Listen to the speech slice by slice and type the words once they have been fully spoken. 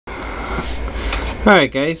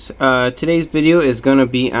Alright guys, today's video is going to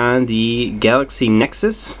be on the Galaxy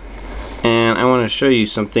Nexus, and I want to show you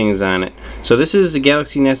some things on it. So this is the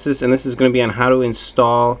Galaxy Nexus, and this is going to be on how to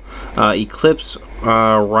install Eclipse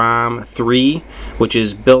ROM 3, which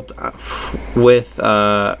is built with,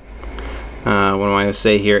 what do I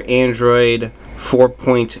say here, Android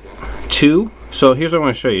 4.2. So here's what I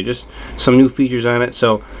want to show you, just some new features on it.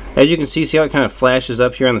 So as you can see how it kind of flashes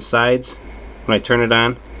up here on the sides when I turn it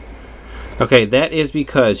on? Okay, that is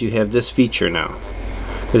because you have this feature now.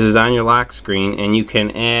 This is on your lock screen, and you can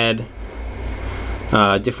add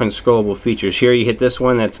different scrollable features. Here you hit this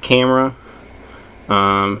one, that's camera.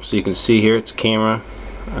 So you can see here it's camera.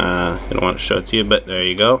 I don't want to show it to you, but there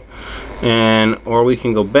you go. Or we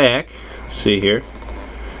can go back, see here,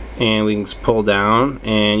 and we can just pull down,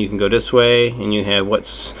 and you can go this way, and you have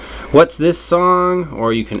what's this song,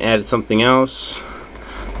 or you can add something else,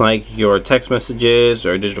 like your text messages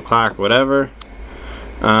or digital clock or whatever.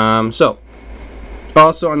 So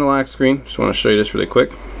also on the lock screen, just want to show you this really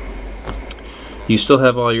quick. You still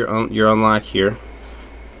have all your unlock here,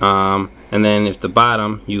 and then at the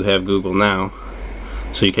bottom you have Google Now,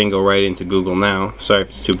 so you can go right into Google Now. Sorry if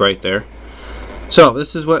it's too bright there. So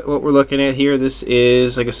this is what we're looking at here. This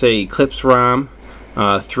is, like I say, Eclipse ROM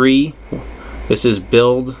 3. This is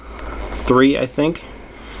build 3, I think.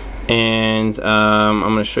 And I'm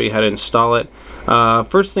going to show you how to install it.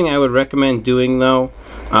 First thing I would recommend doing though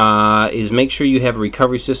is make sure you have a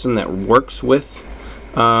recovery system that works with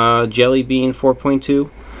Jelly Bean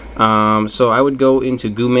 4.2. So I would go into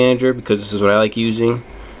Goo Manager, because this is what I like using,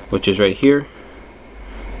 which is right here.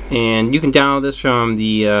 And you can download this from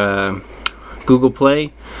the Google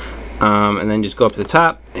Play, and then just go up to the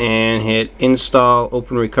top and hit Install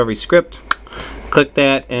Open Recovery Script. Click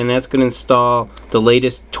that, and that's going to install the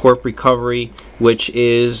latest tworp recovery, which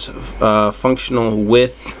is functional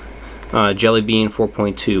with Jelly Bean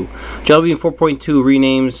 4.2. Jelly Bean 4.2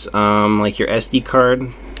 renames like your SD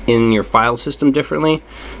card in your file system differently,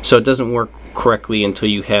 so it doesn't work correctly until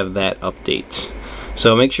you have that update.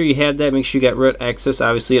 So make sure you have that. Make sure you got root access,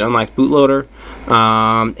 obviously, and unlock bootloader,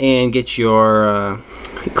 and get your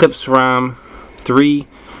Eclipse ROM 3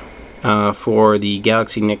 for the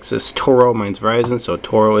Galaxy Nexus Toro. Mine's Verizon, so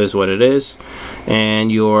Toro is what it is.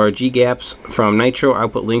 And your G-gaps from Nitro. I'll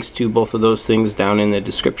put links to both of those things down in the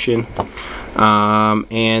description.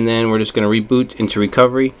 And then we're just going to reboot into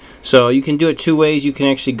recovery. So you can do it two ways. You can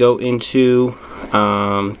actually go into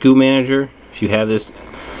Goo Manager if you have this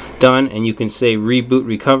done, and you can say reboot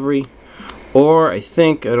recovery, or I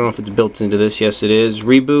don't know if it's built into this. Yes, it is.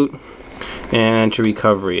 Reboot and to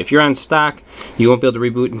recovery. If you're on stock, you won't be able to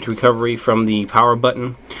reboot into recovery from the power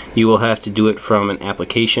button. You will have to do it from an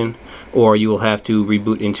application, or you will have to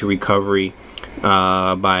reboot into recovery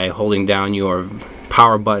by holding down your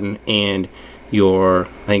power button and your,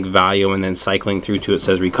 I think, volume, and then cycling through to it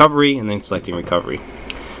says recovery, and then selecting recovery.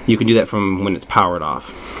 You can do that from when it's powered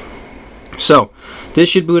off. So this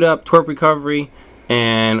should boot up tworp recovery,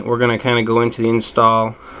 and we're going to kind of go into the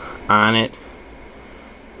install on it.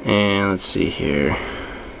 And let's see here.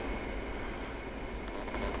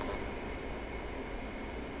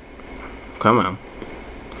 Come on.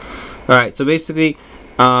 Alright, so basically,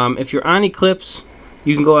 if you're on Eclipse,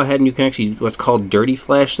 you can go ahead and you can actually what's called dirty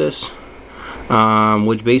flash this,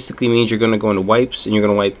 which basically means you're going to go into wipes, and you're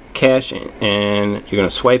going to wipe cache, and you're going to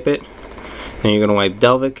swipe it, and you're going to wipe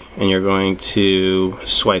Delvic, and you're going to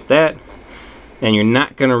swipe that, and you're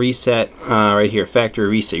not going to reset right here, factory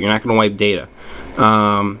reset. You're not going to wipe data.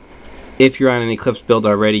 If you're on an Eclipse build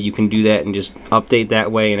already, you can do that and just update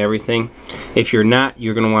that way and everything. If you're not,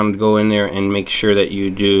 you're going to want to go in there and make sure that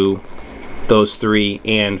you do those three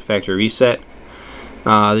and factory reset.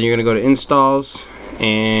 Then you're going to go to installs,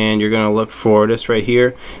 and you're going to look for this right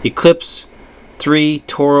here, Eclipse 3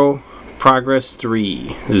 Toro Progress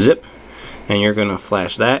 3 zip, and you're going to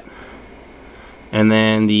flash that. And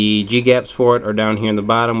then the G-gaps for it are down here in the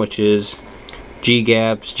bottom, which is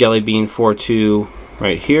G-gaps Jelly Bean 4.2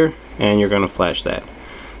 right here, and you're going to flash that.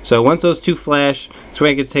 So once those two flash, it's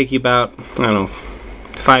going to take you about, I don't know,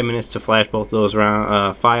 5 minutes to flash both those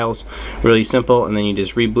files. Really simple. And then you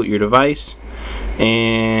just reboot your device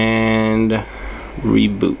and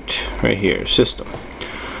reboot right here, system.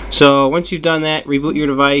 So once you've done that, reboot your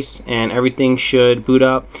device, and everything should boot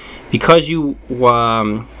up. Because you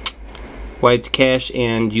wiped cache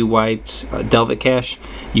and you wiped Delvic cache,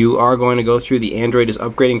 you are going to go through the Android is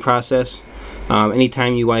upgrading process.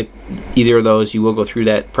 Anytime you wipe either of those, you will go through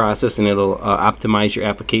that process, and it'll optimize your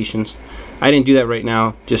applications. I didn't do that right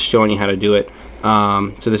now, just showing you how to do it.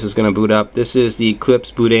 So this is going to boot up. This is the Eclipse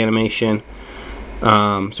boot animation.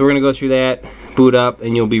 So we're going to go through that, boot up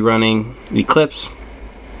and you'll be running Eclipse.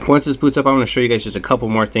 Once this boots up, I'm going to show you guys just a couple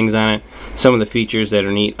more things on it, some of the features that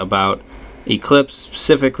are neat about Eclipse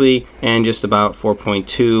specifically, and just about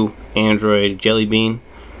 4.2 Android Jelly Bean.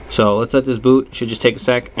 So let's let this boot. It should just take a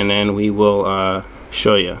sec, and then we will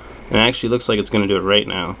show you. And it actually looks like it's going to do it right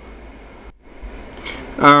now.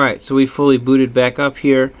 Alright, so we fully booted back up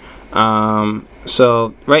here.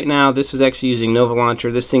 So right now this is actually using Nova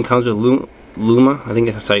Launcher. This thing comes with Luma. I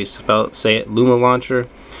think that's how you say it, Luma Launcher.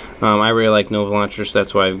 I really like Nova Launcher, so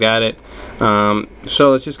that's why I've got it.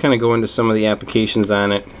 So let's just kind of go into some of the applications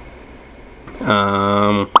on it.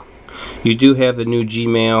 You do have the new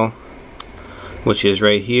Gmail, which is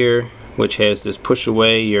right here, which has this push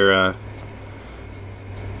away your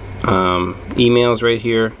emails right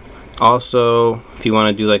here. Also, if you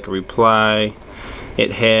want to do like a reply,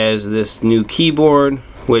 it has this new keyboard,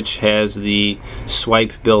 which has the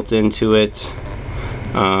swipe built into it,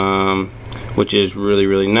 which is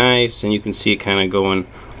really nice, and you can see it kind of going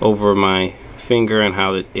over my finger and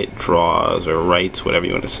how it draws or writes, whatever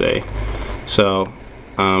you want to say. So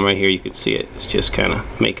right here you can see it. It's just kind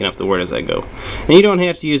of making up the word as I go. And you don't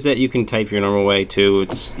have to use that. You can type your normal way too.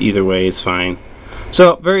 It's either way is fine.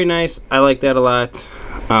 So very nice. I like that a lot.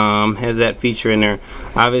 Has that feature in there.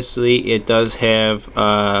 Obviously it does have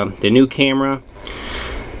the new camera,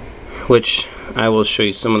 which I will show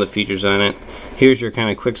you some of the features on it. Here's your kind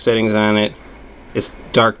of quick settings on it. It's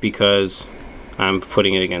dark because I'm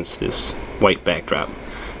putting it against this white backdrop.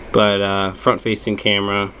 But front facing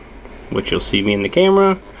camera, which you'll see me in the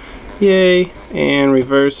camera, yay, and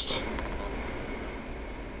reversed.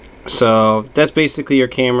 So that's basically your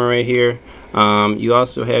camera right here. You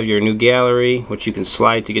also have your new gallery, which you can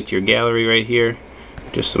slide to get to your gallery right here.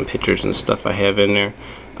 Just some pictures and stuff I have in there.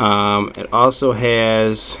 It also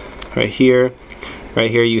has right here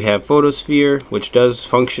you have Photosphere, which does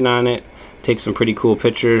function on it. Takes some pretty cool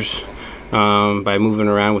pictures by moving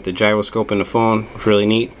around with the gyroscope in the phone. It's really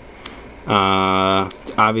neat.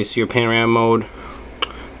 Obviously your panorama mode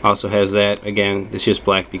also has that. Again, it's just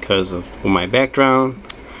black because of my background.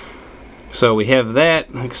 So we have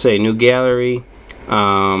that, like I say, new gallery,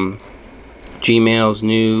 Gmail's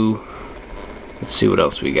new. Let's see what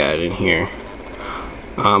else we got in here.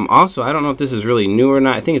 Also, I don't know if this is really new or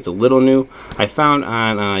not. I think it's a little new. I found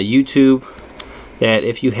on YouTube that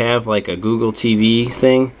if you have like a Google TV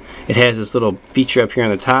thing, it has this little feature up here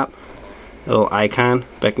on the top, a little icon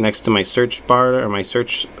back next to my search bar or my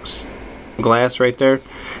search glass right there,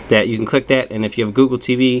 that you can click that, and if you have Google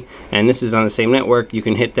TV and this is on the same network, you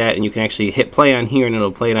can hit that and you can actually hit play on here and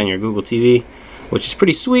it'll play it on your Google TV, which is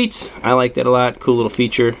pretty sweet. I like that a lot. Cool little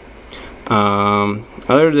feature.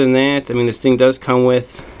 Other than that, I mean, this thing does come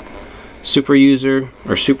with Super User,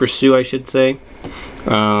 or Super Sue I should say,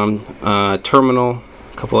 terminal,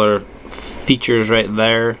 a couple of features right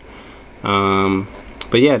there.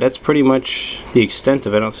 But yeah, that's pretty much the extent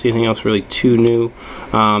of it. I don't see anything else really too new.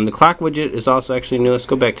 The clock widget is also actually new. Let's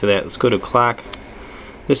go back to that. Let's go to clock.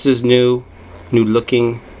 This is new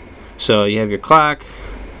looking. So you have your clock.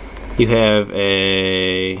 You have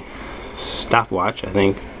a stopwatch, I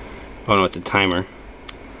think. Oh no, it's a timer.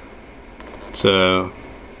 So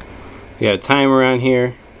you got a timer on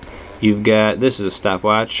here. You've got, this is a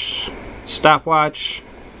stopwatch. Stopwatch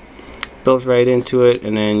built right into it,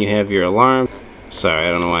 and then you have your alarm. Sorry,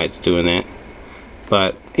 I don't know why it's doing that,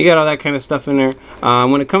 but you got all that kind of stuff in there.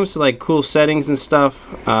 When it comes to like cool settings and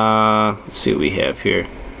stuff, let's see what we have here.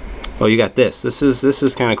 Oh, you got this. This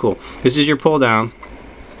is kind of cool. This is your pull down,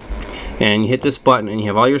 and you hit this button, and you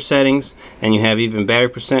have all your settings, and you have even battery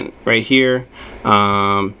percent right here.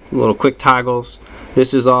 Little quick toggles.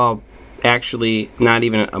 This is all actually not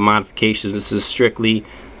even a modification. This is strictly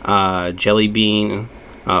Jelly Bean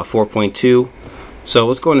 4.2. So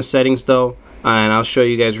let's go into settings though. And I'll show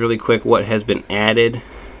you guys really quick what has been added.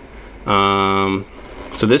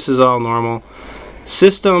 So this is all normal.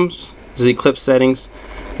 Systems, this is Eclipse settings.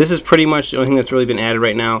 This is pretty much the only thing that's really been added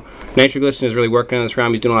right now. Nitroglycerin is really working on this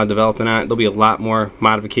ROM. He's doing a lot of development on it. There'll be a lot more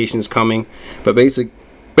modifications coming. But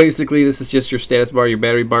basically this is just your status bar, your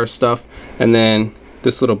battery bar stuff. And then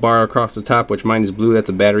this little bar across the top, which mine is blue, that's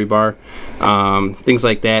a battery bar. Things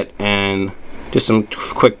like that. And just some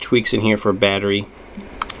quick tweaks in here for battery.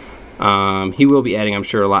 He will be adding, I'm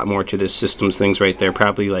sure, a lot more to this systems things right there.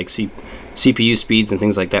 Probably like CPU speeds and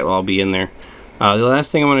things like that will all be in there. The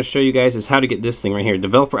last thing I want to show you guys is how to get this thing right here,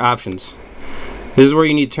 developer options. This is where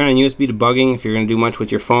you need to turn on USB debugging if you're going to do much with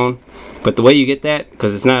your phone. But the way you get that,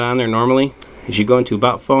 because it's not on there normally, is you go into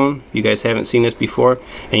About Phone. You guys haven't seen this before,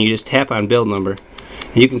 and you just tap on build number.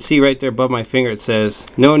 And you can see right there above my finger it says,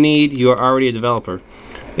 no need, you are already a developer.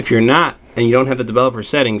 If you're not and you don't have the developer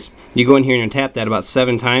settings, you go in here and you tap that about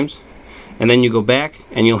 7 times, and then you go back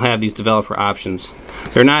and you'll have these developer options.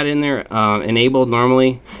 They're not in there enabled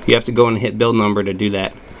normally. You have to go and hit build number to do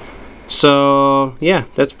that. So yeah,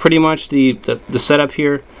 that's pretty much the setup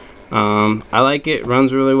here. I like it.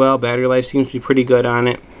 Runs really well. Battery life seems to be pretty good on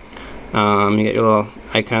it. You get your little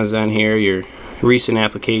icons down here, your recent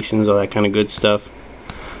applications, all that kind of good stuff.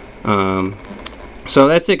 So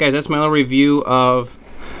that's it, guys. That's my little review of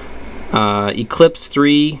Eclipse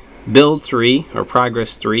 3 Build 3 or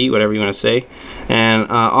Progress 3, whatever you want to say. And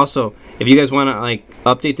also, if you guys want to like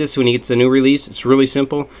update this when it gets a new release, it's really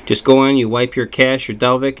simple. Just go on, you wipe your cache, your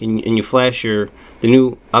Delvic, and you flash the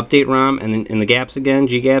new update ROM and then in the gaps again,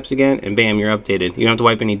 G gaps again, and bam, you're updated. You don't have to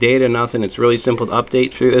wipe any data, nothing. It's really simple to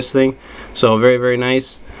update through this thing. So very, very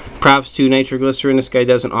nice. Props to Nitroglycerin. This guy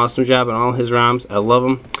does an awesome job on all his ROMs. I love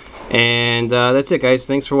him. And that's it, guys.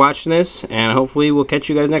 Thanks for watching this, and hopefully we'll catch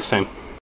you guys next time.